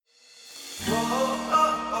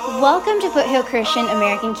Welcome to Foothill Christian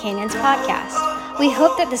American Canyons podcast. We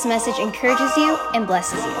hope that this message encourages you and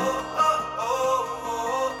blesses you.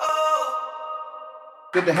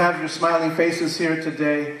 Good to have your smiling faces here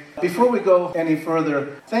today. Before we go any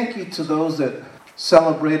further, thank you to those that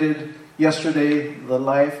celebrated yesterday the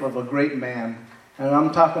life of a great man. And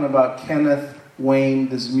I'm talking about Kenneth Wayne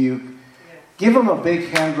Dismuke. Give him a big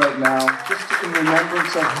hand right now, just in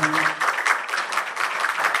remembrance of him.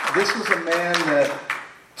 This is a man that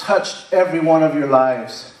touched every one of your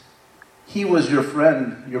lives. He was your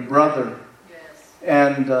friend, your brother. Yes.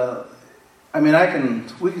 And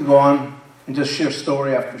we can go on and just share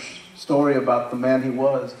story after story about the man he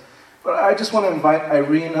was. But I just want to invite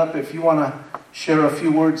Irene up if you want to share a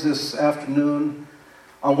few words this afternoon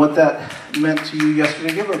on what that meant to you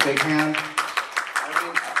yesterday. Give her a big hand.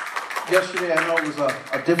 Yesterday, I know it was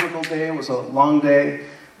a difficult day. It was a long day.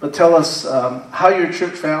 But tell us how your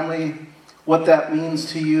church family, what that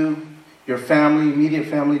means to you, your family, immediate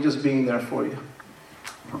family, just being there for you.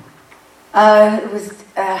 It was,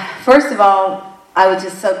 first of all, I was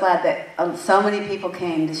just so glad that so many people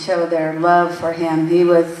came to show their love for him. He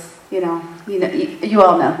was, you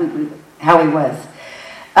all know how he was.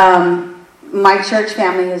 My church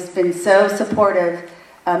family has been so supportive.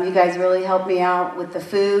 You guys really helped me out with the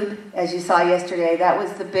food, as you saw yesterday. That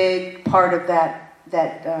was the big part of that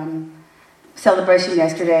celebration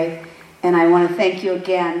yesterday. And I want to thank you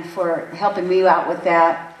again for helping me out with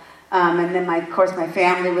that. And then, of course, my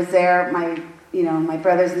family was there, my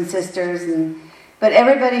brothers and sisters. But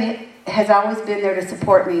everybody has always been there to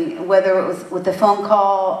support me, whether it was with a phone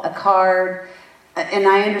call, a card. And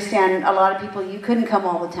I understand a lot of people, you couldn't come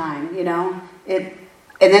all the time, And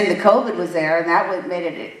then the COVID was there, and that made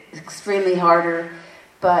it extremely harder.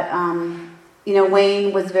 But,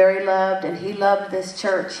 Wayne was very loved, and he loved this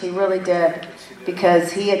church. He really did,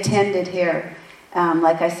 because he attended here.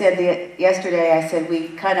 Like I said yesterday, I said we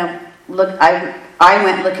kind of looked. I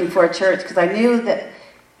went looking for a church because I knew that,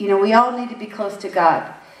 we all need to be close to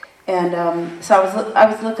God. And so I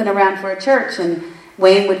was looking around for a church, and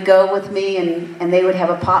Wayne would go with me, and they would have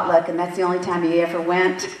a potluck, and that's the only time he ever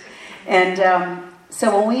went. And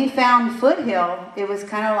so when we found Foothill, it was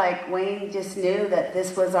kind of like Wayne just knew that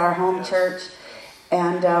this was our home church.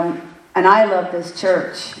 And I love this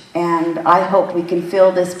church, and I hope we can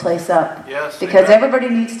fill this place up. Yes, because amen. Everybody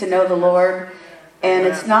needs to know the Lord, and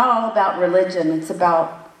It's not all about religion. It's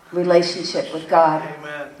about relationship with God.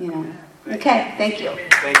 Amen. Okay, thank you.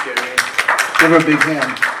 Thank you, Irene. Give her a big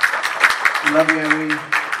hand. Love you, Irene.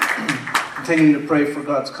 Continue to pray for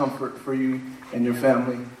God's comfort for you and your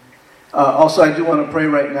family. Also, I do want to pray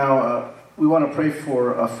right now. We want to pray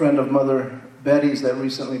for a friend of Mother Betty's that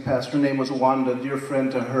recently passed. Her name was Wanda, dear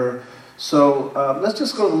friend to her. So let's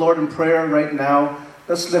just go to the Lord in prayer right now.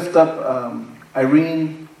 Let's lift up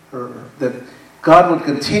Irene, that God would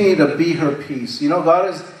continue to be her peace.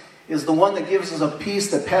 God is the one that gives us a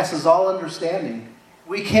peace that passes all understanding.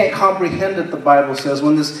 We can't comprehend it, the Bible says,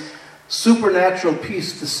 when this supernatural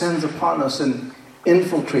peace descends upon us and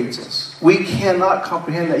infiltrates us. We cannot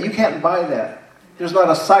comprehend that. You can't buy that. There's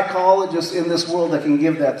not a psychologist in this world that can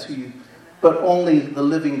give that to you, but only the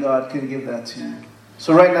living God can give that to you.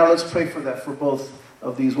 So right now, let's pray for that for both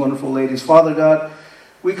of these wonderful ladies. Father God,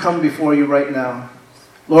 we come before you right now.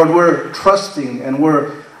 Lord, we're trusting and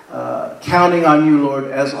we're counting on you, Lord,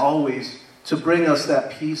 as always, to bring us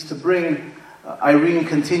that peace, to bring Irene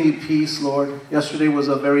continued peace, Lord. Yesterday was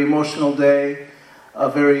a very emotional day, a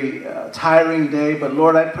very tiring day, but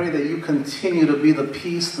Lord, I pray that you continue to be the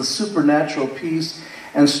peace, the supernatural peace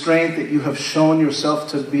and strength that you have shown yourself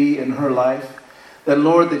to be in her life. That,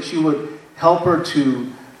 Lord, that you would help her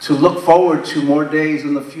to look forward to more days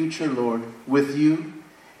in the future, Lord, with you,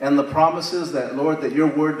 and the promises that, Lord, that your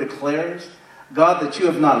word declares. God, that you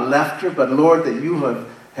have not left her, but Lord, that you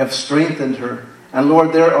have strengthened her. And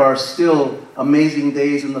Lord, there are still amazing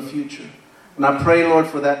days in the future. And I pray, Lord,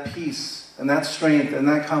 for that peace and that strength and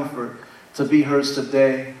that comfort to be hers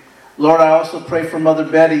today. Lord, I also pray for Mother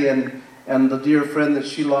Betty and the dear friend that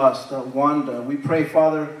she lost, Wanda. We pray,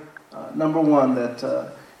 Father, number one,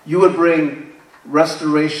 that you would bring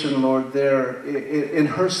restoration, Lord, there in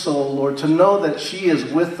her soul, Lord, to know that she is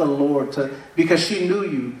with the Lord, because she knew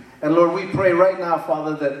you. And Lord, we pray right now,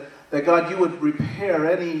 Father, that God, you would repair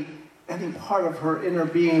any part of her inner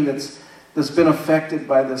being that's been affected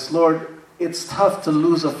by this. Lord, it's tough to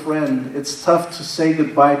lose a friend. It's tough to say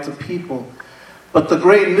goodbye to people. But the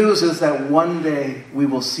great news is that one day we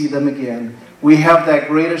will see them again. We have that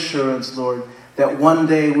great assurance, Lord, that one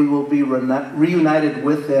day we will be reunited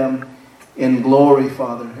with them in glory,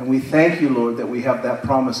 Father. And we thank you, Lord, that we have that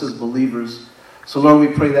promise as believers. So, Lord, we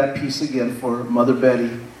pray that peace again for Mother Betty.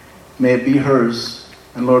 May it be hers.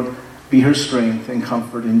 And Lord, be her strength and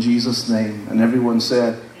comfort in Jesus' name. And everyone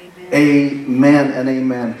said, amen and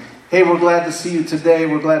amen. Hey, we're glad to see you today.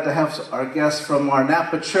 We're glad to have our guests from our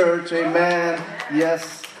Napa church. Amen.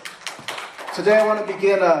 Yes. Today I want to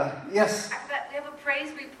begin yes. We have a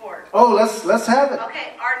praise report. Oh, let's have it.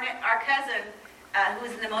 Okay, our cousin who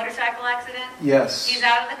was in the motorcycle accident. Yes. He's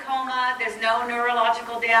out of the coma. There's no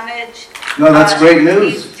neurological damage. No, that's great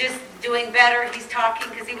news. He's just doing better. He's talking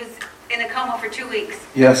because he was in a coma for 2 weeks.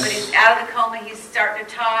 Yes. But he's out of the coma. He's starting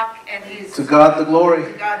to talk, and he's... To God the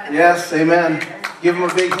glory. To God the yes, amen. Give him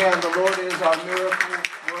a big hand. The Lord is our miracle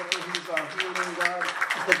worker. He's our healing God.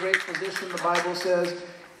 He's the great physician, the Bible says.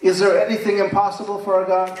 Is there anything impossible for our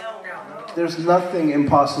God? No. There's nothing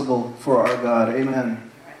impossible for our God.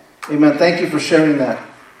 Amen. Amen. Thank you for sharing that.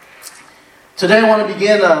 Today I want to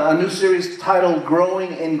begin a new series titled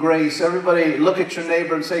Growing in Grace. Everybody look at your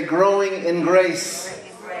neighbor and say, growing in grace.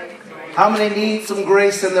 How many need some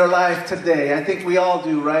grace in their life today? I think we all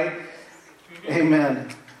do, right? Amen.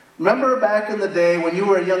 Remember back in the day when you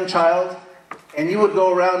were a young child and you would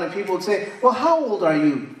go around and people would say, well, how old are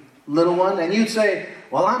you, little one? And you'd say,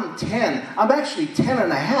 well, I'm 10. I'm actually 10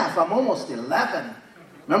 and a half. I'm almost 11.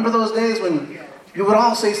 Remember those days when you would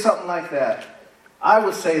all say something like that? I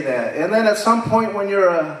would say that. And then at some point when you're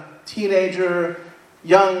a teenager,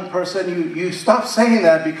 young person, you stop saying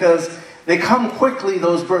that because they come quickly,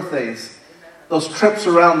 those birthdays, those trips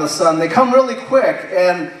around the sun. They come really quick,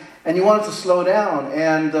 and you want it to slow down.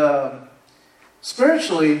 And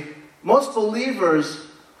spiritually, most believers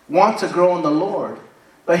want to grow in the Lord.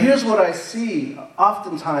 But here's what I see.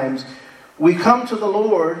 Oftentimes, we come to the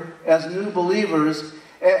Lord as new believers,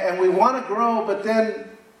 and we want to grow, but then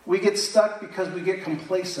we get stuck because we get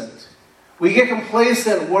complacent. We get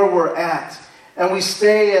complacent where we're at, and we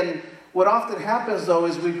stay. And what often happens, though,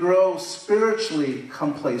 is we grow spiritually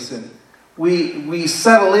complacent. We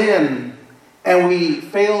settle in, and we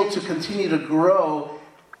fail to continue to grow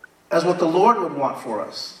as what the Lord would want for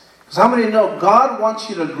us. Because how many know God wants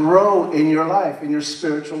you to grow in your life, in your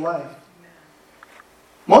spiritual life?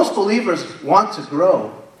 Most believers want to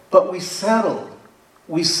grow, but we settle.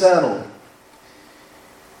 We settle.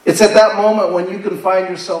 It's at that moment when you can find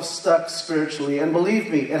yourself stuck spiritually. And believe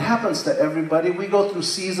me, it happens to everybody. We go through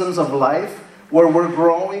seasons of life where we're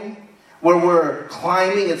growing, where we're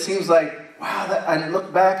climbing. It seems like, wow, I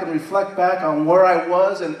look back and reflect back on where I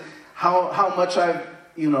was and how much I've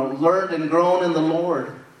learned and grown in the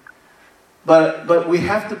Lord. But we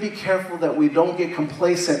have to be careful that we don't get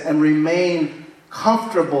complacent and remain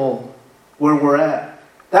comfortable where we're at.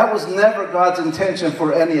 That was never God's intention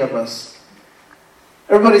for any of us.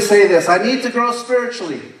 Everybody say this, I need to grow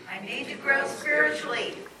spiritually. I need to grow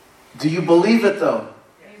spiritually. Do you believe it though?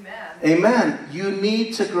 Amen. Amen. You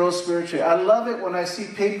need to grow spiritually. I love it when I see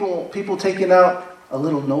people taking out a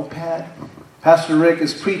little notepad. Pastor Rick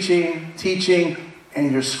is preaching, teaching,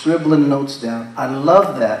 and you're scribbling notes down. I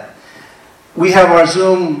love that. We have our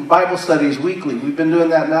Zoom Bible studies weekly. We've been doing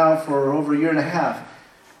that now for over a year and a half.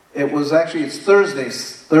 It's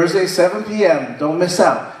Thursday, 7 p.m. Don't miss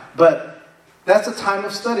out. But that's a time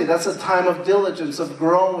of study. That's a time of diligence, of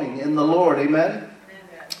growing in the Lord. Amen?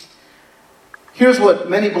 Amen. Here's what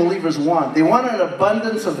many believers want. They want an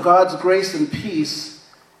abundance of God's grace and peace,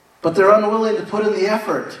 but they're unwilling to put in the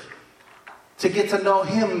effort to get to know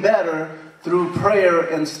Him better through prayer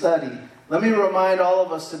and study. Let me remind all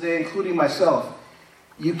of us today, including myself,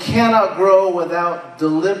 you cannot grow without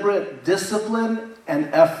deliberate discipline and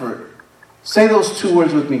effort. Say those two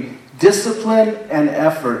words with me. Discipline and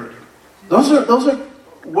effort. Those are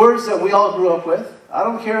words that we all grew up with. I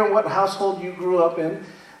don't care what household you grew up in.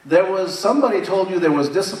 Somebody told you there was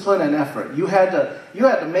discipline and effort. You had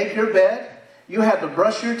to make your bed. You had to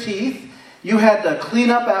brush your teeth. You had to clean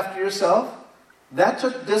up after yourself. That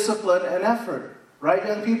took discipline and effort. Right,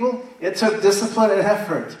 young people? It took discipline and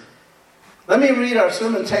effort. Let me read our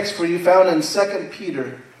sermon text for you found in 2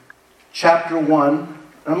 Peter chapter 1.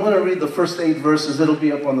 I'm going to read the first 8 verses. It'll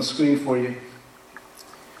be up on the screen for you.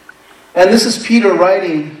 And this is Peter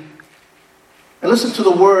writing. And listen to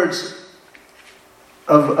the words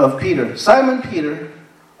of Peter. Simon Peter,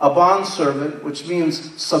 a bondservant, which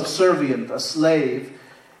means subservient, a slave,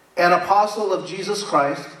 an apostle of Jesus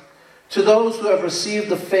Christ, to those who have received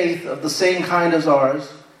the faith of the same kind as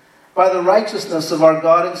ours, by the righteousness of our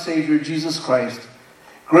God and Savior Jesus Christ,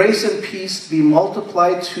 grace and peace be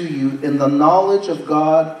multiplied to you in the knowledge of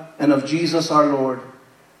God and of Jesus our Lord.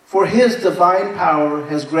 For His divine power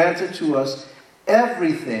has granted to us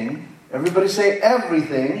everything, everybody say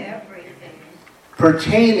everything,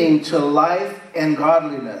 pertaining to life and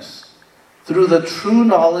godliness, through the true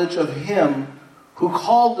knowledge of Him who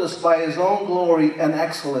called us by his own glory and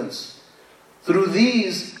excellence. Through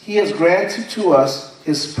these he has granted to us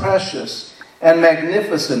his precious and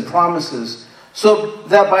magnificent promises, so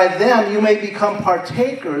that by them you may become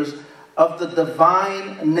partakers of the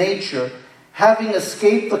divine nature, having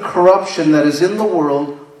escaped the corruption that is in the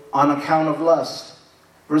world on account of lust.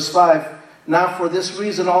 Verse 5, now for this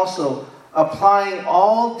reason also, applying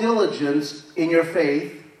all diligence in your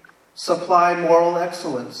faith, supply moral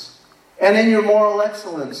excellence. And in your moral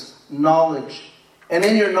excellence, knowledge. And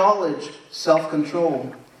in your knowledge,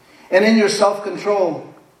 self-control. And in your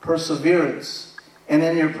self-control, perseverance. And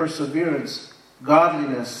in your perseverance,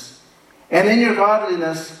 godliness. And in your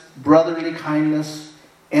godliness, brotherly kindness.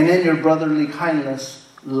 And in your brotherly kindness,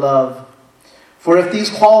 love. For if these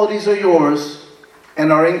qualities are yours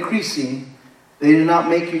and are increasing, they do not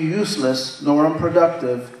make you useless nor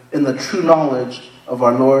unproductive in the true knowledge of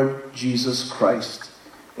our Lord Jesus Christ.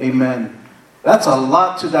 Amen. That's a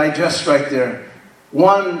lot to digest right there.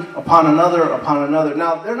 One upon another upon another.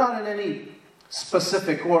 Now, they're not in any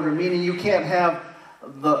specific order, meaning you can't have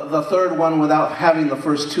the third one without having the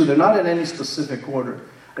first two. They're not in any specific order.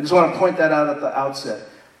 I just want to point that out at the outset.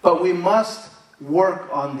 But we must work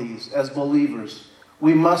on these as believers.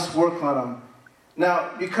 We must work on them.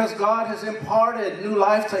 Now, because God has imparted new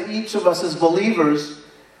life to each of us as believers,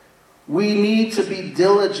 we need to be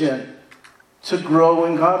diligent to grow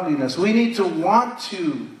in godliness. We need to want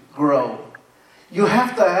to grow. You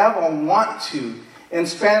have to have a want to. In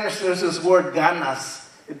Spanish, there's this word ganas.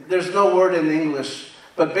 There's no word in English,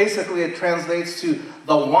 but basically it translates to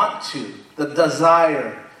the want to, the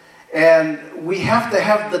desire. And we have to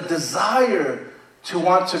have the desire to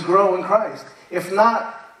want to grow in Christ. If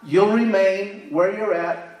not, you'll remain where you're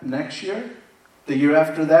at next year, the year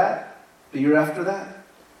after that, the year after that.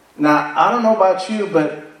 Now, I don't know about you,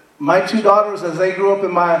 but my two daughters, as they grew up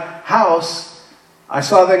in my house, I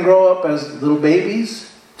saw them grow up as little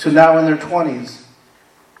babies to now in their 20s.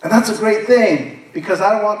 And that's a great thing, because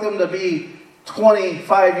I don't want them to be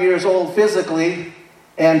 25 years old physically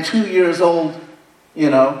and 2 years old,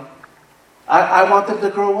 I want them to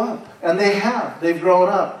grow up. And they have. They've grown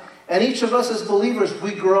up. And each of us as believers,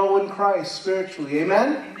 we grow in Christ spiritually.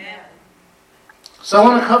 Amen? Amen. So I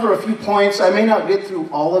want to cover a few points. I may not get through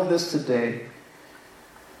all of this today.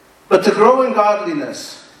 But to grow in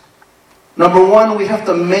godliness, number one, we have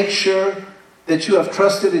to make sure that you have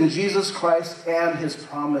trusted in Jesus Christ and his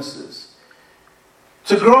promises.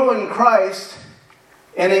 To grow in Christ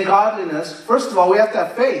and in godliness, first of all, we have to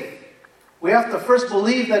have faith. We have to first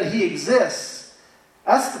believe that he exists.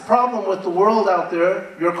 That's the problem with the world out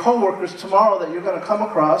there. Your co-workers tomorrow that you're going to come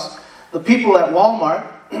across, the people at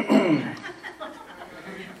Walmart,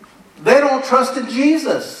 they don't trust in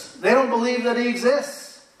Jesus. They don't believe that he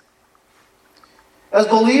exists. As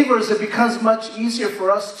believers, it becomes much easier for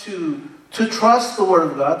us to trust the Word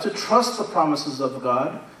of God, to trust the promises of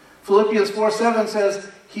God. Philippians 4:7 says,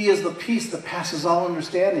 he is the peace that passes all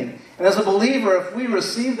understanding. And as a believer, if we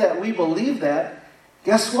receive that, we believe that,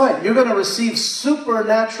 guess what? You're going to receive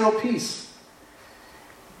supernatural peace.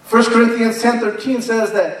 1 Corinthians 10:13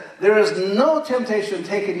 says that there is no temptation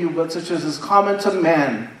taken you but such as is common to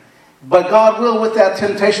man. But God will, with that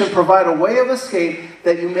temptation, provide a way of escape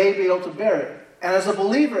that you may be able to bear it. And as a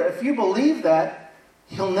believer, if you believe that,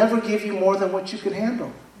 he'll never give you more than what you can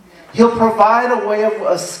handle. He'll provide a way of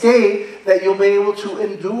escape that you'll be able to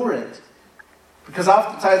endure it. Because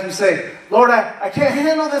oftentimes we say, Lord, I can't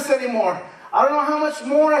handle this anymore. I don't know how much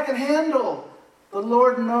more I can handle. The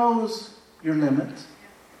Lord knows your limit.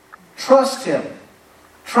 Trust him.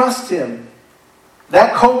 Trust him.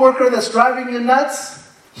 That coworker that's driving you nuts,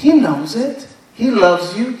 he knows it. He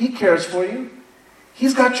loves you. He cares for you.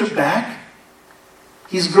 He's got your back.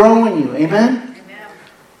 He's growing you. Amen?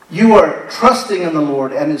 You are trusting in the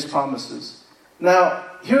Lord and his promises. Now,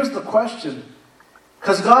 here's the question.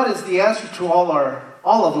 Because God is the answer to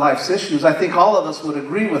all of life's issues. I think all of us would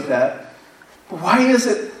agree with that. But why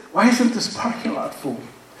isn't this parking lot full?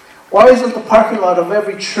 Why isn't the parking lot of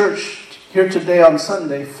every church here today on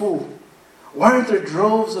Sunday full? Why aren't there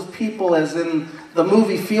droves of people, as in the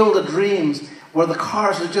movie Field of Dreams, where the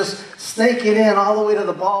cars are just snaking in all the way to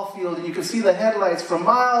the ball field and you can see the headlights from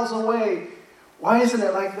miles away? Why isn't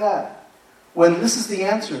it like that? When this is the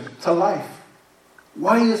answer to life.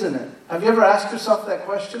 Why isn't it? Have you ever asked yourself that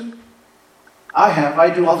question? I have. I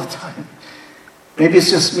do all the time. Maybe it's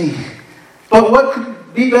just me. But what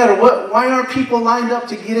could be better? Why aren't people lined up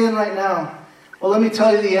to get in right now? Well, let me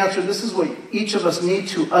tell you the answer. This is what each of us need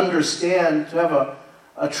to understand, to have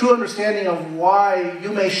a true understanding of why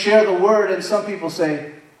you may share the word and some people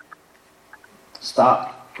say,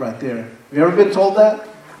 stop right there. Have you ever been told that?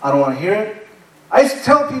 I don't want to hear it. I used to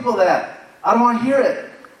tell people that. I don't want to hear it.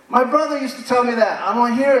 My brother used to tell me that. I don't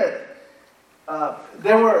want to hear it.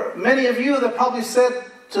 There were many of you that probably said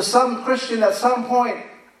to some Christian at some point,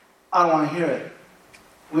 I don't want to hear it.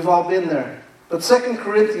 We've all been there. But 2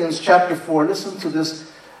 Corinthians chapter 4, listen to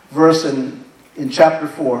this verse in chapter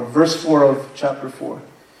 4, verse 4 of chapter 4.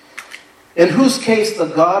 In whose case the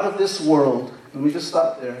God of this world, let me just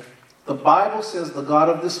stop there. The Bible says the God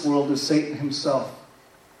of this world is Satan himself.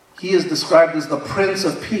 He is described as the Prince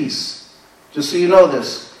of Peace. Just so you know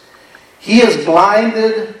this. He has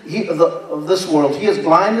blinded of this world. He has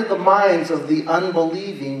blinded the minds of the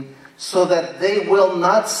unbelieving so that they will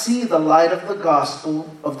not see the light of the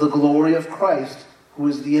gospel of the glory of Christ, who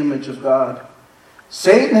is the image of God.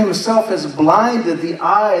 Satan himself has blinded the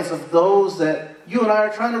eyes of those that you and I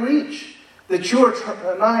are trying to reach, that you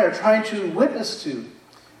and I are trying to witness to.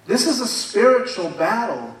 This is a spiritual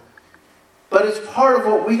battle, but it's part of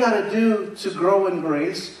what we got to do to grow in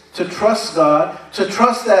grace, to trust God, to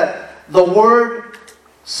trust that the word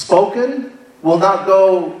spoken will not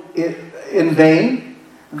go in vain,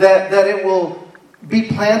 that it will be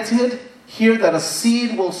planted here, that a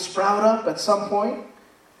seed will sprout up at some point.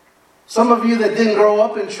 Some of you that didn't grow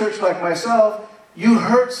up in church like myself, you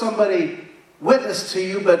heard somebody witness to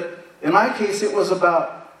you, but in my case it was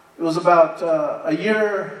about a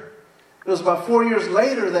year, it was about 4 years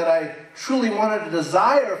later that I truly wanted a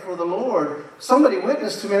desire for the Lord. Somebody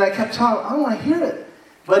witnessed to me and I kept telling him, I don't want to hear it.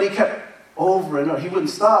 But he kept over and over. He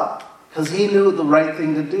wouldn't stop because he knew the right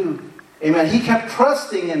thing to do. Amen. He kept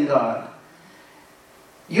trusting in God.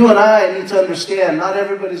 You and I need to understand, not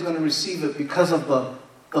everybody's going to receive it because of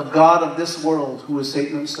the God of this world, who is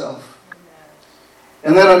Satan himself.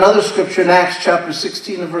 And then another scripture in Acts chapter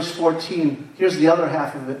 16 and verse 14. Here's the other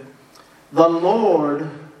half of it. The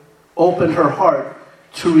Lord opened her heart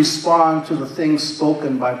to respond to the things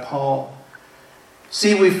spoken by Paul.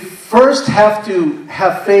 See, we first have to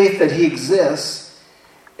have faith that he exists,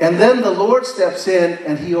 and then the Lord steps in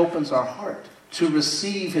and he opens our heart to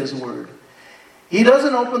receive his word. He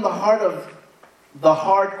doesn't open the heart of the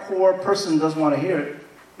hardcore person who doesn't want to hear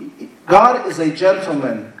it. God is a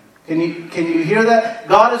gentleman. Can you hear that?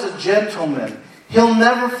 God is a gentleman. He'll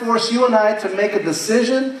never force you and I to make a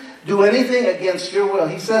decision, do anything against your will.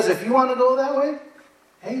 He says, if you want to go that way,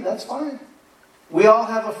 hey, that's fine. We all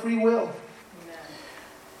have a free will.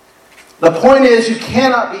 The point is, you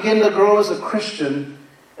cannot begin to grow as a Christian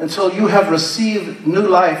until you have received new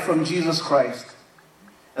life from Jesus Christ.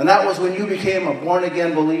 And that was when you became a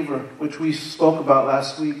born-again believer, which we spoke about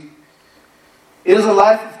last week. It is a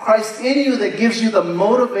life of Christ in you that gives you the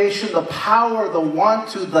motivation, the power, the want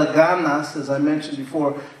to, the ganas, as I mentioned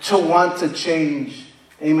before, to want to change.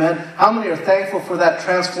 Amen. How many are thankful for that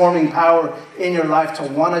transforming power in your life to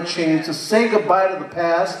want to change, to say goodbye to the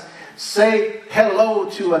past, say hello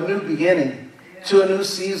to a new beginning, to a new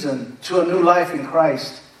season, to a new life in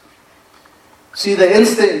Christ? See, the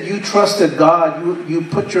instant you trusted God, you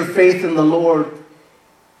put your faith in the Lord,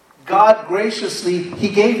 God graciously, he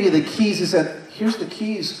gave you the keys. He said, here's the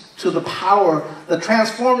keys to the power, the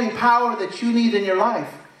transforming power that you need in your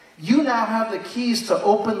life. You now have the keys to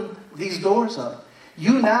open these doors up.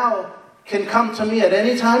 You now can come to me at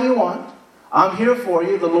any time you want. I'm here for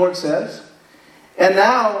you, the Lord says. And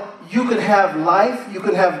now you can have life, you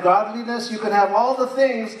can have godliness, you can have all the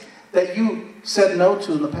things that you said no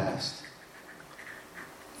to in the past.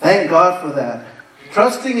 Thank God for that.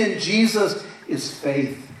 Trusting in Jesus is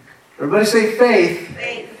faith. Everybody say faith.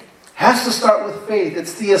 Faith. Has to start with faith.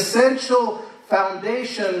 It's the essential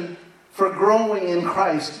foundation for growing in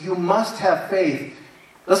Christ. You must have faith.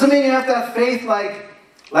 Doesn't mean you have to have faith like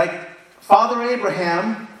Father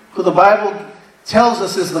Abraham, who the Bible tells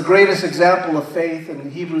us is the greatest example of faith in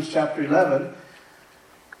Hebrews chapter 11.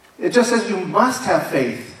 It just says you must have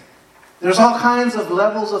faith. There's all kinds of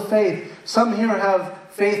levels of faith. Some here have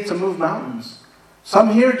faith to move mountains.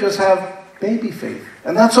 Some here just have baby faith.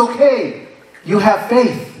 And that's okay. You have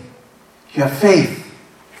faith. You have faith.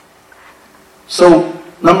 So,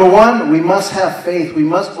 number one, we must have faith. We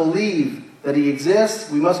must believe that he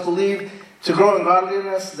exists. We must believe, to grow in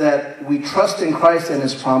godliness, that we trust in Christ and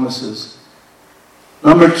his promises.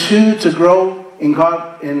 Number two, to grow in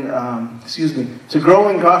godliness,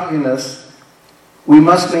 we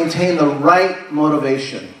must maintain the right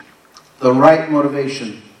motivation. The right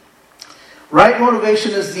motivation. Right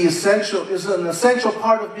motivation is an essential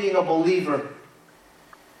part of being a believer.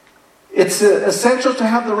 It's essential to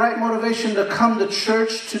have the right motivation to come to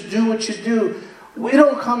church, to do what you do. We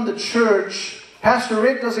don't come to church. Pastor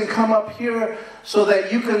Rick doesn't come up here so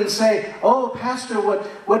that you can say, oh, Pastor,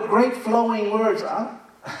 what great flowing words.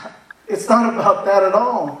 It's not about that at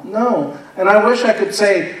all. No. And I wish I could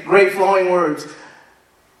say great flowing words.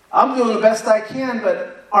 I'm doing the best I can,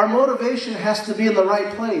 but our motivation has to be in the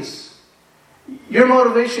right place. Your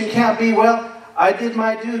motivation can't be, well, I did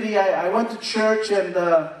my duty. I went to church, and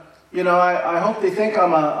I hope they think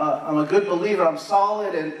I'm a good believer. I'm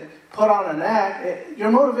solid and put on an act.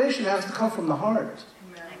 Your motivation has to come from the heart.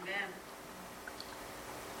 Amen.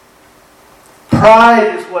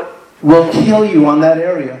 Pride is what will kill you on that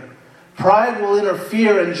area. Pride will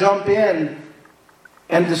interfere and jump in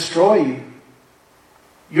and destroy you.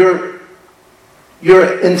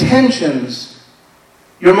 Your intentions,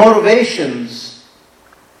 your motivations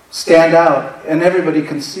stand out, and everybody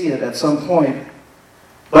can see it at some point.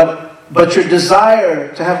 But your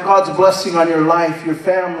desire to have God's blessing on your life, your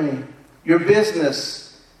family, your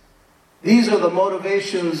business, these are the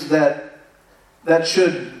motivations that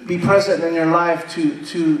should be present in your life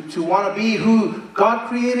to want to be who God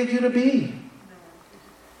created you to be.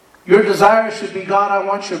 Your desire should be, God, I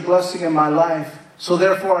want your blessing in my life, so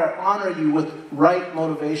therefore I honor you with right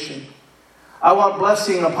motivation. I want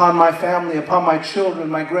blessing upon my family, upon my children,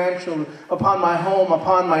 my grandchildren, upon my home,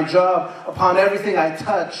 upon my job, upon everything I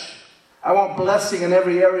touch. I want blessing in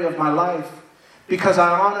every area of my life because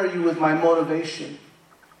I honor you with my motivation.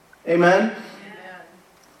 Amen?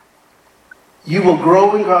 You will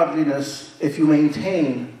grow in godliness if you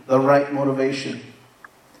maintain the right motivation.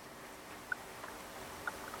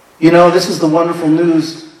 This is the wonderful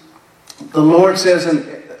news. The Lord says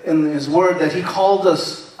in His Word that He called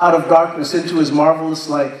us out of darkness into His marvelous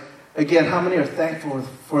light. Again, how many are thankful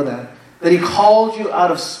for that? That He called you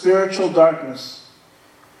out of spiritual darkness.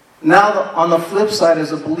 Now, on the flip side,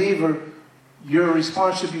 as a believer, your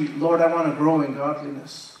response should be, Lord, I want to grow in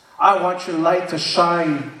godliness. I want your light to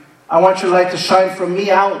shine. I want your light to shine from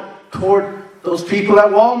me out toward those people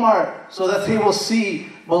at Walmart so that they will see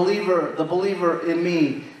the believer in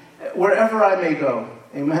me, wherever I may go.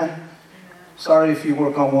 Amen? Sorry if you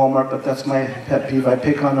work on Walmart, but that's my pet peeve. I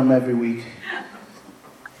pick on them every week.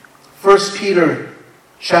 1 Peter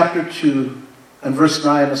chapter 2 and verse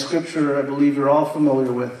 9, a scripture I believe you're all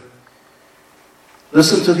familiar with.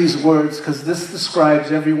 Listen to these words, because this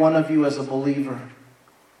describes every one of you as a believer.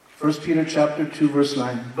 1 Peter chapter 2, verse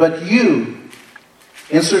 9. But you,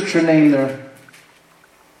 insert your name there.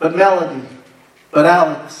 But Melody, but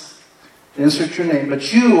Alex, insert your name.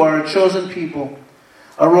 But you are a chosen people,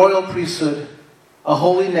 a royal priesthood, a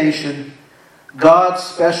holy nation, God's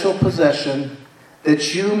special possession,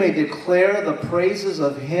 that you may declare the praises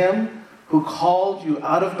of Him who called you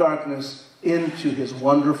out of darkness into His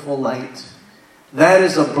wonderful light. That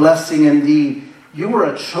is a blessing indeed. You were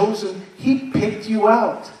a chosen, He picked you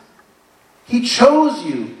out. He chose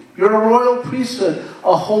you. You're a royal priesthood,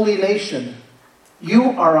 a holy nation. You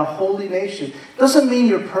are a holy nation. Doesn't mean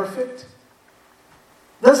you're perfect.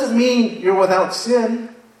 Doesn't mean you're without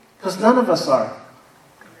sin, because none of us are.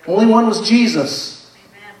 Only one was Jesus.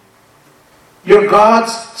 Amen. You're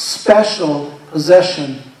God's special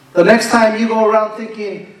possession. The next time you go around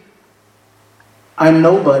thinking, I'm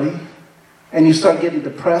nobody, and you start getting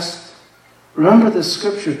depressed, remember this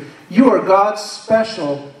scripture. You are God's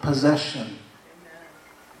special possession.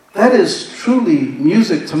 That is truly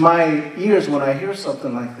music to my ears when I hear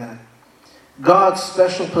something like that. God's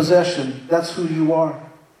special possession. That's who you are.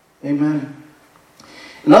 Amen.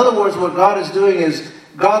 In other words, what God is doing is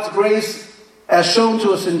God's grace, as shown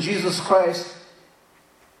to us in Jesus Christ,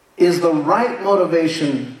 is the right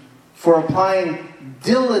motivation for applying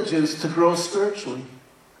diligence to grow spiritually.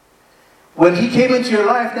 When He came into your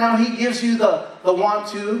life, now He gives you the want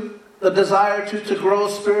to, the desire to grow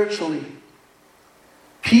spiritually.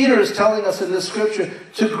 Peter is telling us in this scripture,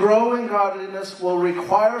 to grow in godliness will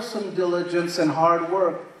require some diligence and hard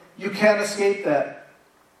work. You can't escape that.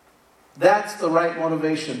 That's the right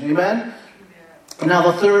motivation. Amen?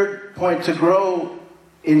 Now the third point, to grow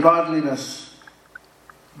in godliness.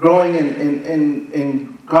 Growing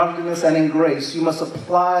in godliness and in grace, you must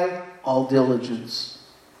apply all diligence.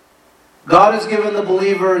 God has given the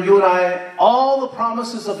believer, you and I, all the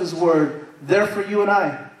promises of His Word. They're for you and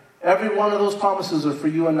I. Every one of those promises are for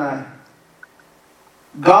you and I.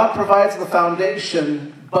 God provides the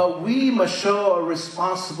foundation, but we must show a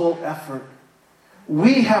responsible effort.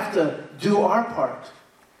 We have to do our part.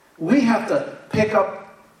 We have to pick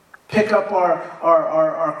up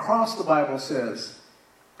our cross, the Bible says.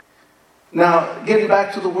 Now, getting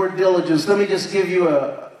back to the word diligence, let me just give you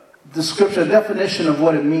a description, a definition of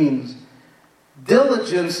what it means.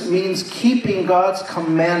 Diligence means keeping God's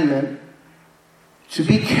commandment, to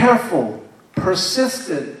be careful,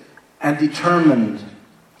 persistent, and determined.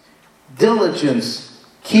 Diligence,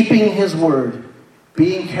 keeping His word,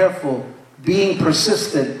 being careful, being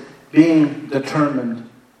persistent, being determined.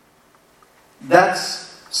 That's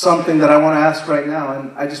something that I want to ask right now,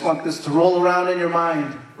 and I just want this to roll around in your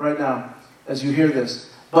mind right now as you hear this.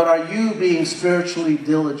 But are you being spiritually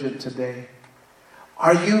diligent today?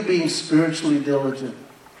 Are you being spiritually diligent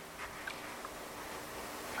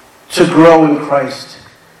to grow in Christ?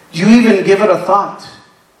 Do you even give it a thought?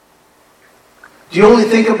 Do you only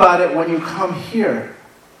think about it when you come here?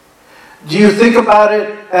 Do you think about it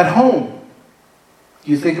at home?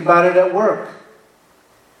 Do you think about it at work?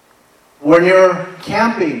 When you're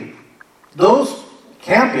camping? Those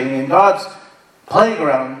camping in God's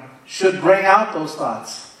playground should bring out those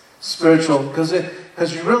thoughts, spiritual, because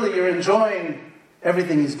you're enjoying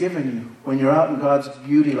everything He's given you when you're out in God's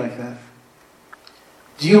beauty like that.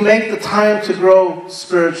 Do you make the time to grow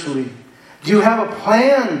spiritually? Do you have a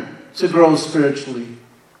plan to grow spiritually?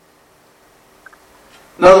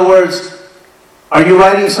 In other words, are you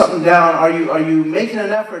writing something down? Are you making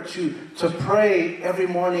an effort to pray every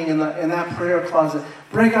morning in that prayer closet?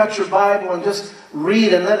 Break out your Bible and just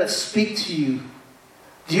read and let it speak to you.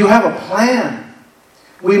 Do you have a plan?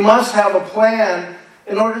 We must have a plan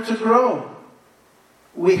in order to grow.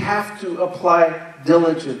 We have to apply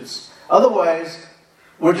diligence. Otherwise,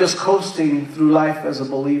 we're just coasting through life as a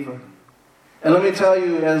believer. And let me tell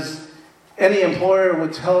you, as any employer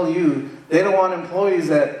would tell you, they don't want employees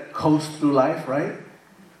that coast through life, right?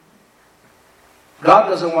 God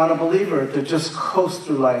doesn't want a believer to just coast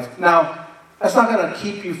through life. Now, that's not going to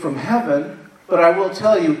keep you from heaven, but I will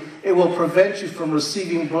tell you, it will prevent you from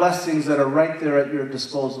receiving blessings that are right there at your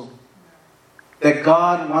disposal. That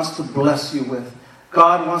God wants to bless you with.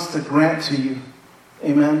 God wants to grant to you.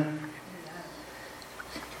 Amen?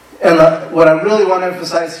 And what I really want to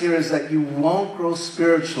emphasize here is that you won't grow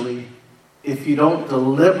spiritually if you don't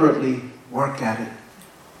deliberately work at it.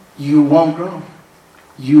 You won't grow.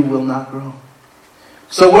 You will not grow.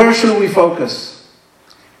 So where should we focus?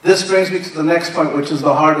 This brings me to the next point, which is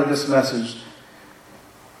the heart of this message.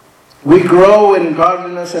 We grow in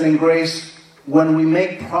godliness and in grace when we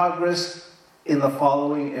make progress in the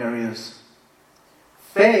following areas.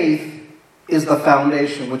 Faith is the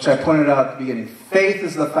foundation, which I pointed out at the beginning. Faith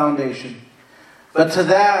is the foundation. But to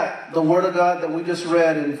that, the Word of God that we just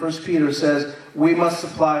read in 1 Peter says, we must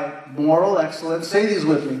supply moral excellence. Say these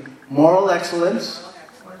with me. Moral excellence,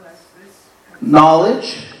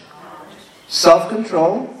 knowledge,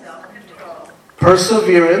 self-control,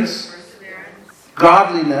 perseverance,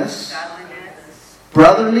 godliness,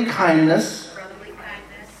 brotherly kindness,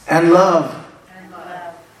 and love.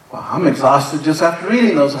 Wow, I'm exhausted just after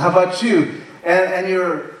reading those. How about you? And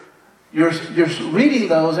you're reading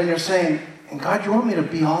those and you're saying, and God, you want me to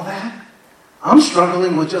be all that? I'm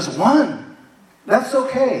struggling with just one. That's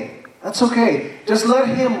okay. That's okay. Just let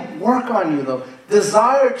Him work on you, though.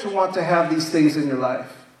 Desire to want to have these things in your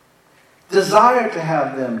life. Desire to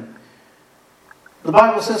have them. The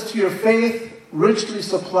Bible says, to your faith, richly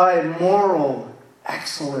supply moral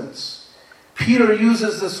excellence. Peter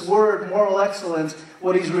uses this word, moral excellence.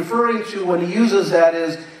 What he's referring to when he uses that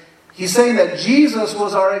is, he's saying that Jesus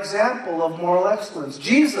was our example of moral excellence.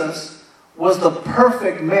 Jesus was the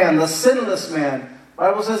perfect man, the sinless man. The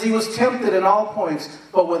Bible says he was tempted in all points,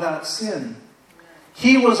 but without sin.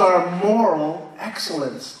 He was our moral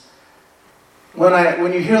excellence.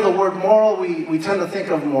 When you hear the word moral, we tend to think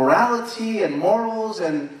of morality and morals,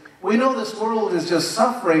 and we know this world is just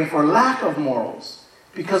suffering for lack of morals,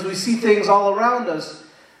 because we see things all around us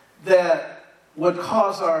that would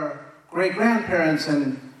cause our great-grandparents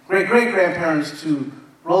and great-great-grandparents to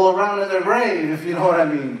roll around in their grave, if you know what I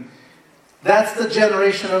mean. That's the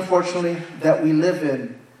generation, unfortunately, that we live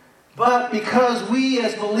in. But because we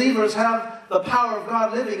as believers have the power of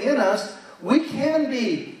God living in us, we can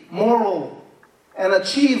be moral and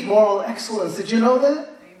achieve moral excellence. Did you know that?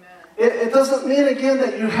 It doesn't mean, again,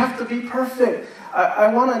 that you have to be perfect.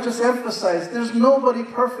 I want to just emphasize, there's nobody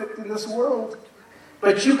perfect in this world.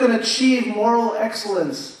 But you can achieve moral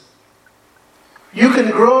excellence. You can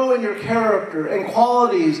grow in your character and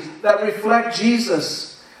qualities that reflect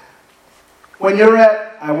Jesus. When you're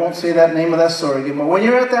at, I won't say that name of that store again, but when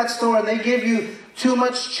you're at that store and they give you too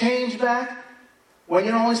much change back, when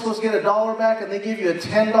you're only supposed to get $1 back and they give you a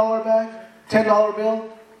 $10 back, $10 bill,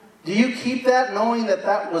 do you keep that knowing that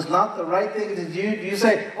that was not the right thing to do? Do you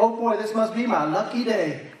say, oh boy, this must be my lucky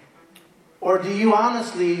day? Or do you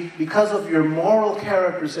honestly, because of your moral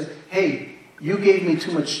character, say, hey, you gave me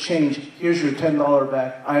too much change. Here's your $10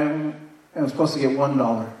 back. I'm supposed to get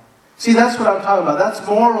 $1. See, that's what I'm talking about. That's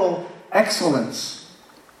moral excellence.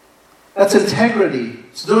 That's integrity.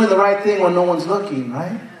 It's doing the right thing when no one's looking,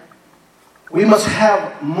 right? We must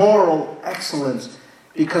have moral excellence.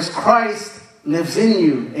 because Christ lives in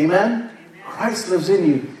you. Amen? Christ lives in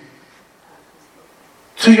you.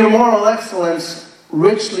 To your moral excellence,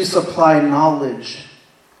 richly supply knowledge.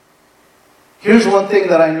 Here's one thing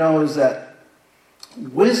that I know is that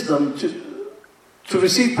wisdom, to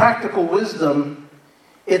receive practical wisdom,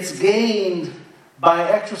 it's gained by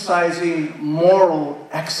exercising moral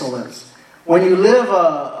excellence. When you live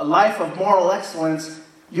a life of moral excellence,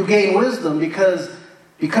 you gain wisdom because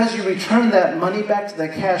you return that money back to the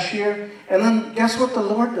cashier. And then guess what the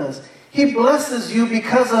Lord does? He blesses you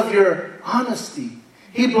because of your honesty.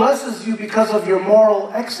 He blesses you because of your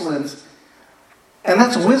moral excellence. And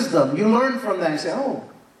that's wisdom. You learn from that. You say, oh,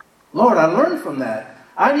 Lord, I learned from that.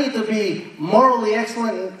 I need to be morally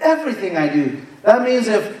excellent in everything I do. That means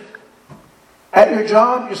if at your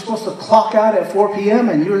job you're supposed to clock out at 4 p.m.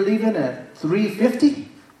 and you're leaving at 3:50,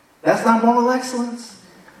 that's not moral excellence.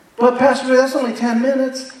 But Pastor, that's only 10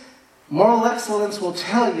 minutes. Moral excellence will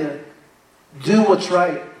tell you, do what's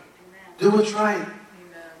right. Do what's right.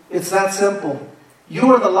 It's that simple.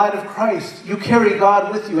 You are the light of Christ. You carry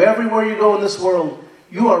God with you everywhere you go in this world.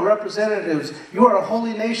 You are representatives. You are a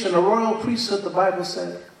holy nation, a royal priesthood, the Bible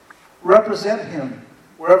said. Represent Him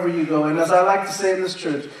wherever you go. And as I like to say in this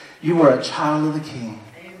church, you are a child of the King.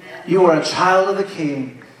 Amen. You are a child of the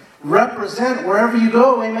King. Represent wherever you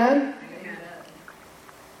go. Amen? Amen.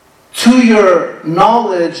 To your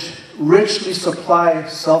knowledge, richly supply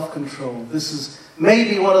self-control. This is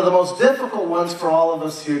maybe one of the most difficult ones for all of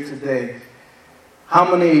us here today.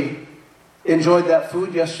 How many enjoyed that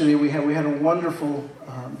food yesterday? We had a wonderful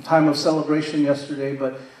time of celebration yesterday,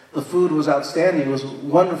 but the food was outstanding. It was a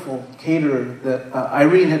wonderful caterer that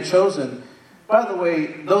Irene had chosen. By the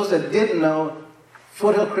way, those that didn't know,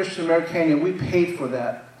 Foothill Christian Americana, we paid for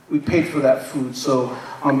that. We paid for that food. So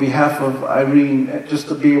on behalf of Irene, just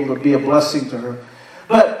to be able to be a blessing to her.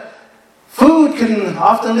 But food can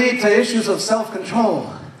often lead to issues of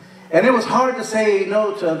self-control. And it was hard to say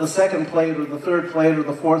no to the second plate or the third plate or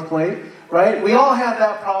the fourth plate, right? We all have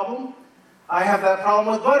that problem. I have that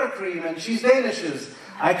problem with buttercream and cheese danishes.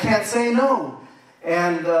 I can't say no.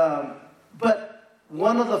 And but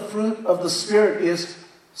one of the fruit of the Spirit is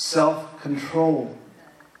self-control.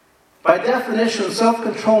 By definition,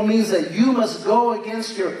 self-control means that you must go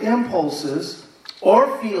against your impulses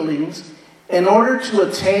or feelings in order to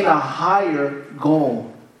attain a higher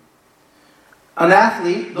goal. An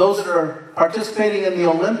athlete, those that are participating in the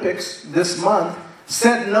Olympics this month,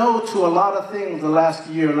 said no to a lot of things the last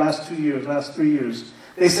year, last 2 years, last 3 years.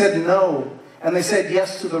 They said no, and they said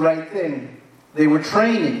yes to the right thing. They were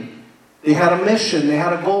training. They had a mission. They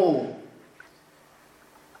had a goal.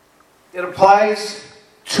 It applies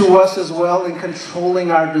to us as well in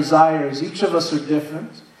controlling our desires. Each of us are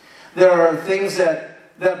different. There are things that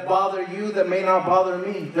bother you that may not bother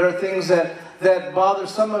me. There are things that bother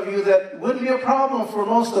some of you that wouldn't be a problem for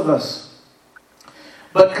most of us.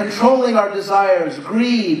 But controlling our desires,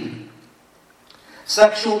 greed,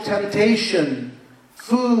 sexual temptation,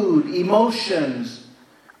 food, emotions,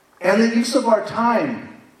 and the use of our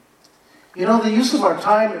time. You know, the use of our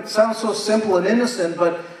time, it sounds so simple and innocent,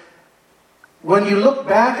 but when you look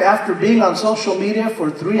back after being on social media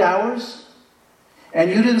for 3 hours,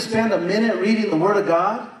 and you didn't spend a minute reading the Word of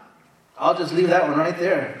God, I'll just leave that one right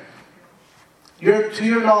there. To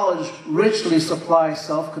your knowledge, richly supply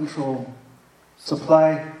self-control.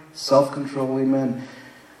 Supply self-control, amen.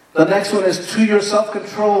 The next one is, to your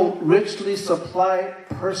self-control, richly supply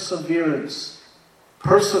perseverance.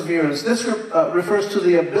 Perseverance. This refers to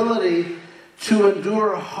the ability to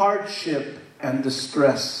endure hardship and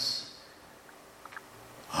distress.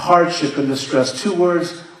 Hardship and distress. 2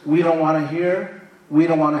 words we don't want to hear, we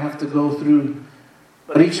don't want to have to go through.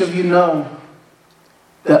 But each of you know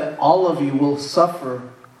that all of you will suffer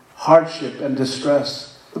hardship and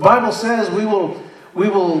distress. The Bible says we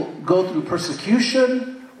will go through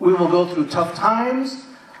persecution, we will go through tough times,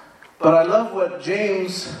 but I love what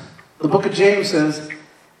the book of James says.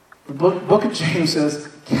 The book of James says,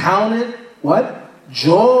 count it, what?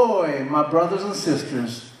 Joy, my brothers and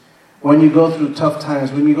sisters, when you go through tough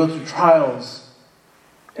times, when you go through trials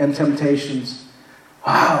and temptations.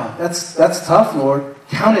 Wow, that's tough, Lord.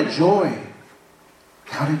 Count it joy.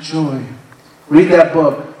 Count it joy. Read that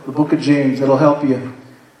book, the book of James. It'll help you.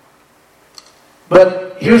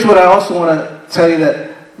 But here's what I also want to tell you,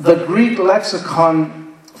 that the Greek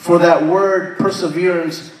lexicon for that word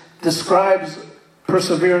perseverance describes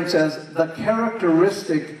perseverance as the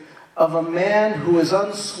characteristic of a man who is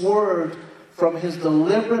unswerved from his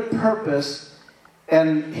deliberate purpose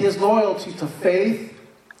and his loyalty to faith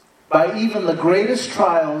by even the greatest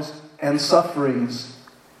trials and sufferings.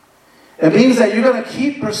 It means that you're going to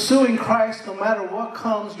keep pursuing Christ no matter what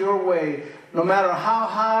comes your way. No matter how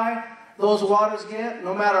high those waters get,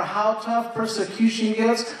 no matter how tough persecution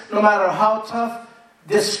gets, no matter how tough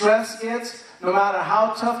distress gets, no matter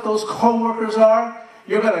how tough those co-workers are,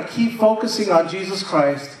 you're going to keep focusing on Jesus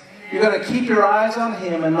Christ. You're going to keep your eyes on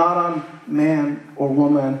Him and not on man or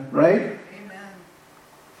woman, right? Amen.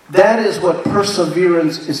 That is what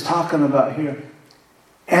perseverance is talking about here.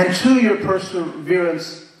 And to your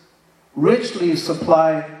perseverance, richly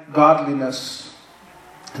supply godliness.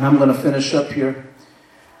 And I'm going to finish up here.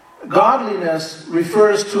 Godliness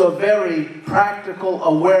refers to a very practical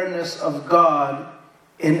awareness of God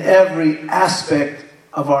in every aspect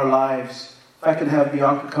of our lives. If I can have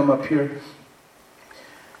Bianca come up here.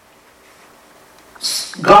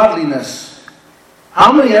 Godliness.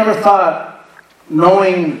 How many ever thought,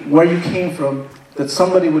 knowing where you came from, that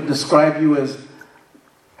somebody would describe you as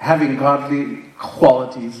having godly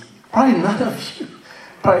qualities? Probably none of you.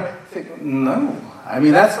 Probably think, no. I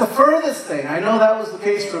mean, that's the furthest thing. I know that was the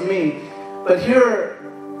case for me. But here,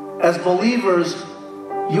 as believers,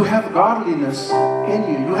 you have godliness in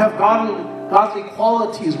you. You have godly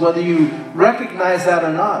qualities, whether you recognize that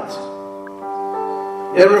or not.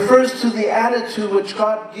 It refers to the attitude which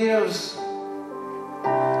God gives,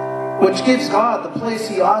 which gives God the place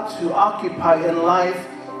He ought to occupy in life,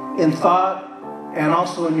 in thought, and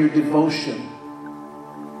also in your devotion.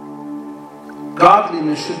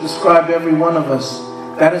 Godliness should describe every one of us.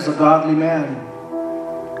 That is a godly man.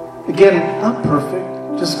 Again, not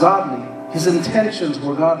perfect, just godly. His intentions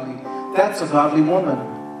were godly. That's a godly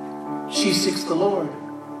woman. She seeks the Lord.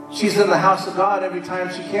 She's in the house of God every time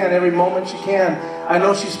she can, every moment she can. I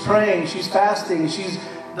know she's praying, she's fasting, she's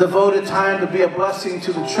devoted time to be a blessing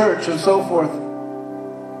to the church and so forth.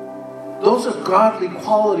 Those are godly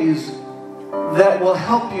qualities that will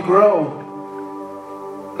help you grow.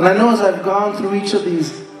 And I know as I've gone through each of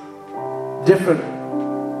these different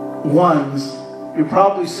ones, you're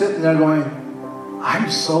probably sitting there going, I'm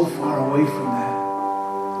so far away from that.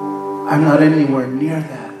 I'm not anywhere near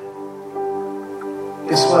that.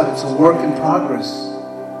 Guess what? It's a work in progress.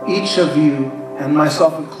 Each of you, and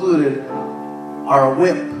myself included, are a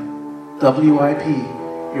WIP. W-I-P.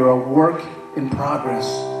 You're a work in progress.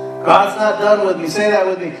 God's not done with me. Say that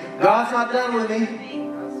with me. God's not done with me.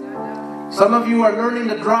 Some of you are learning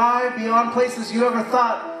to drive beyond places you ever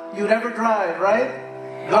thought you'd ever drive,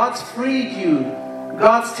 right? God's freed you.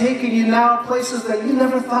 God's taken you now places that you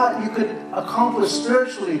never thought you could accomplish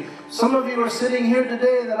spiritually. Some of you are sitting here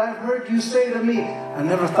today that I've heard you say to me, I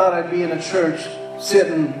never thought I'd be in a church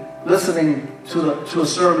sitting, listening to a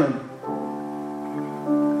sermon.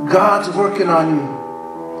 God's working on you.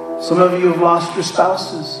 Some of you have lost your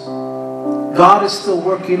spouses. God is still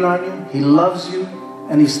working on you. He loves you.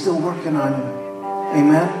 And He's still working on you.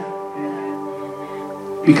 Amen?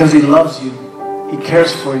 Because He loves you. He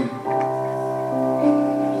cares for you.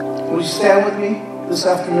 Will you stand with me this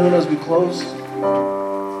afternoon as we close?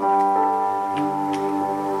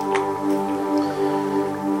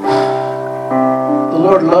 The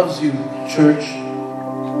Lord loves you, church.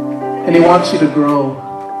 And He wants you to grow.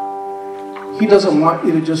 He doesn't want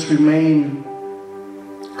you to just remain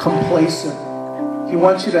complacent. He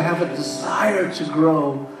wants you to have a desire to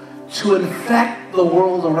grow, to infect the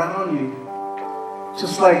world around you.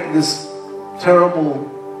 Just like this terrible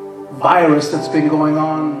virus that's been going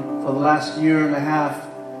on for the last year and a half,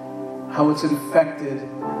 how it's infected.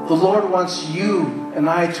 The Lord wants you and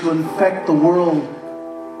I to infect the world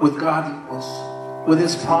with godliness, with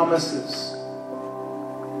His promises.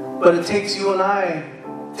 But it takes you and I,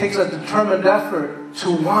 it takes a determined effort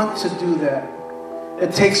to want to do that.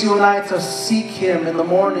 It takes you and I to seek Him in the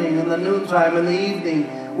morning, in the noontime, in the evening,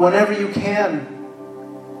 whenever you can.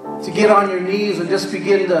 To get on your knees and just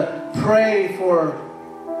begin to pray for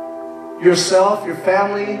yourself, your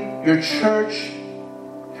family, your church,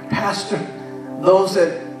 your pastor, those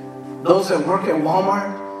that work at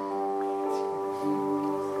Walmart.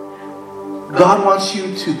 God wants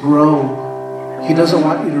you to grow. He doesn't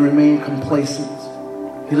want you to remain complacent.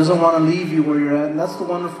 He doesn't want to leave you where you're at. And that's the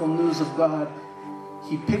wonderful news of God.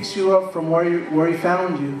 He picks you up from where He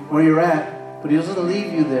found you, where you're at, but He doesn't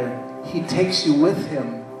leave you there. He takes you with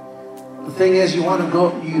Him. The thing is, you want to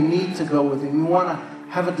go, you need to go with Him. You want to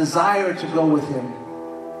have a desire to go with Him.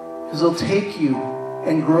 Because He'll take you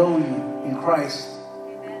and grow you in Christ.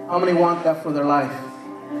 How many want that for their life?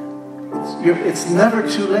 It's never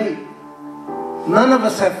too late. None of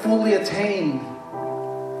us have fully attained.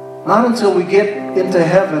 Not until we get into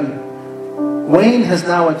heaven. Wayne has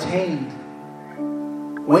now attained.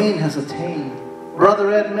 Wayne has attained.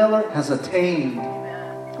 Brother Ed Miller has attained.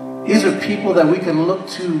 These are people that we can look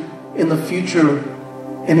to in the future,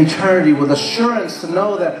 in eternity, with assurance to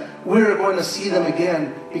know that we're going to see them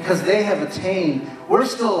again because they have attained. We're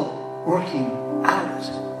still working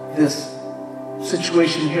out this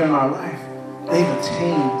situation here in our life. They've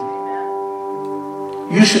attained.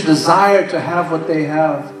 You should desire to have what they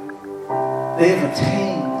have. They've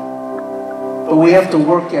attained. But we have to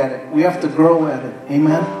work at it. We have to grow at it.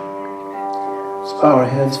 Amen? Let's bow our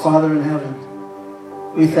heads. Father in heaven,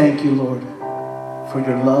 we thank you, Lord, for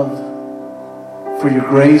your love, for your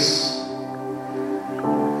grace.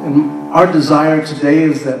 And our desire today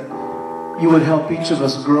is that you would help each of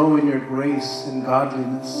us grow in your grace and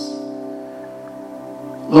godliness.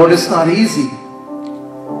 Lord, it's not easy.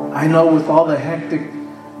 I know with all the hectic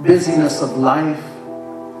busyness of life,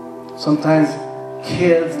 sometimes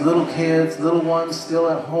kids, little ones still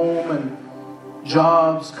at home, and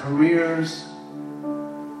jobs, careers,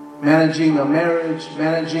 managing a marriage,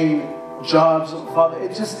 managing jobs, Father,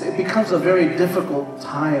 it becomes a very difficult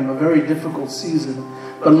time, a very difficult season.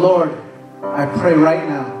 But Lord, I pray right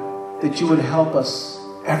now that you would help us,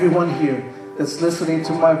 everyone here that's listening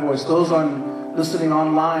to my voice, those listening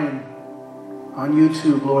online, on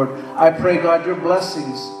YouTube, Lord. I pray, God, your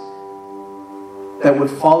blessings that would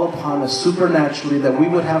fall upon us supernaturally, that we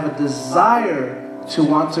would have a desire to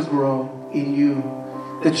want to grow in you,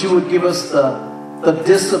 that you would give us the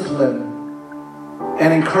discipline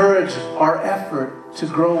and encourage our effort to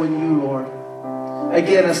grow in you, Lord.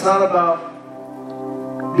 Again, it's not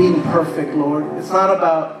about being perfect, Lord. It's not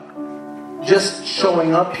about just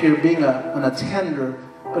showing up here, being an attender,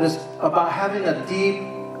 but it's about having a deep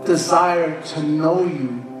desire to know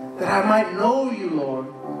you, that I might know you, Lord,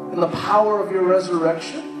 in the power of your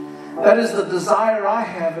resurrection. That is the desire I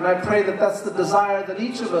have, and I pray that that's the desire that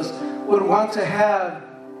each of us would want to have,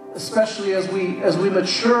 especially as we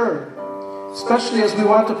mature, especially as we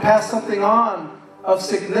want to pass something on of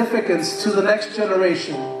significance to the next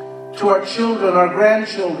generation, to our children, our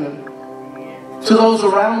grandchildren, to those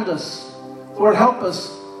around us. Lord, help us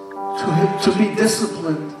to be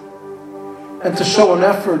disciplined and to show an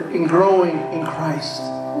effort in growing in Christ.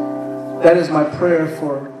 That is my prayer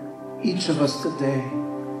for each of us today.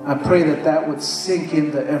 I pray that that would sink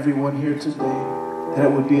into everyone here today, that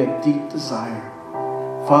it would be a deep desire.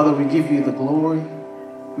 Father, we give you the glory,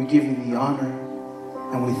 we give you the honor,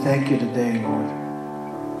 and we thank you today,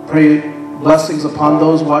 Lord. Pray blessings upon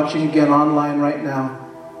those watching again online right now,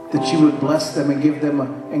 that you would bless them and give them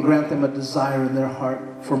and grant them a desire in their heart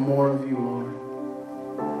for more of you, Lord.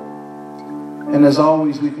 And as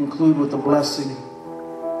always, we conclude with a blessing.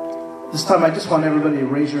 This time, I just want everybody to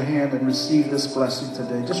raise your hand and receive this blessing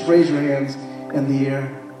today. Just raise your hands in the air.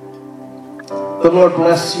 The Lord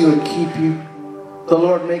bless you and keep you. The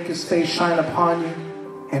Lord make his face shine upon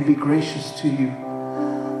you and be gracious to you.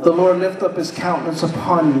 The Lord lift up his countenance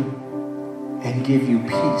upon you and give you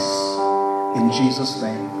peace. In Jesus'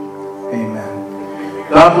 name, amen.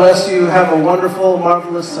 God bless you. Have a wonderful,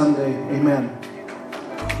 marvelous Sunday. Amen.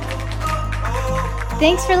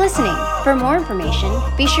 Thanks for listening. For more information,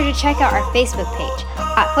 be sure to check out our Facebook page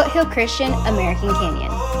at Foothill Christian American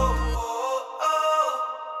Canyon.